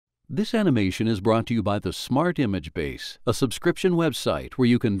This animation is brought to you by the Smart Image Base, a subscription website where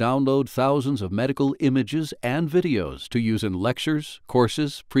you can download thousands of medical images and videos to use in lectures,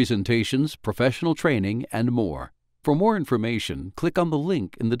 courses, presentations, professional training, and more. For more information, click on the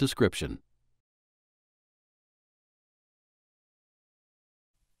link in the description.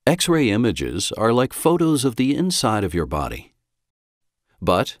 X-ray images are like photos of the inside of your body.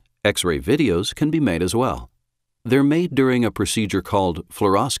 But X-ray videos can be made as well. They're made during a procedure called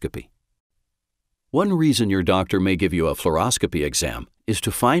fluoroscopy. One reason your doctor may give you a fluoroscopy exam is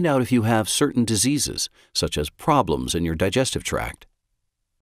to find out if you have certain diseases, such as problems in your digestive tract.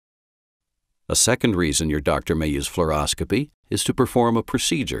 A second reason your doctor may use fluoroscopy is to perform a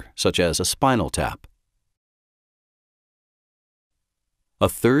procedure, such as a spinal tap. A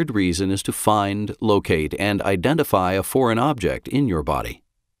third reason is to find, locate, and identify a foreign object in your body.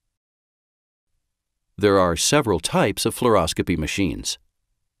 There are several types of fluoroscopy machines.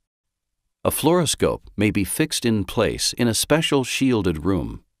 A fluoroscope may be fixed in place in a special shielded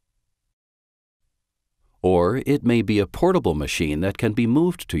room. Or it may be a portable machine that can be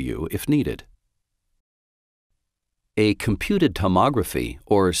moved to you if needed. A computed tomography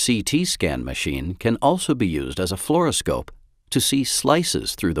or CT scan machine can also be used as a fluoroscope to see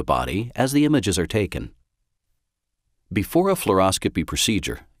slices through the body as the images are taken. Before a fluoroscopy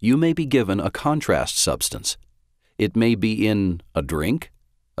procedure, you may be given a contrast substance. It may be in a drink,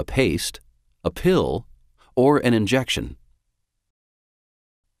 a paste, a pill, or an injection.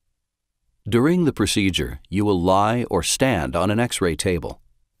 During the procedure, you will lie or stand on an X-ray table.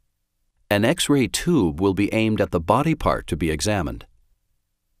 An X-ray tube will be aimed at the body part to be examined.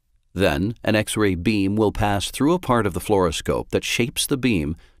 Then, an X-ray beam will pass through a part of the fluoroscope that shapes the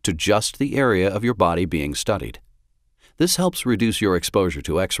beam to just the area of your body being studied. This helps reduce your exposure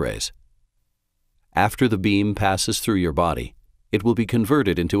to X-rays. After the beam passes through your body, it will be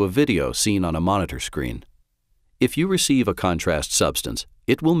converted into a video seen on a monitor screen. If you receive a contrast substance,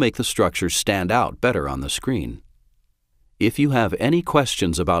 it will make the structure stand out better on the screen. If you have any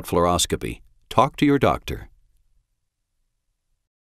questions about fluoroscopy, talk to your doctor.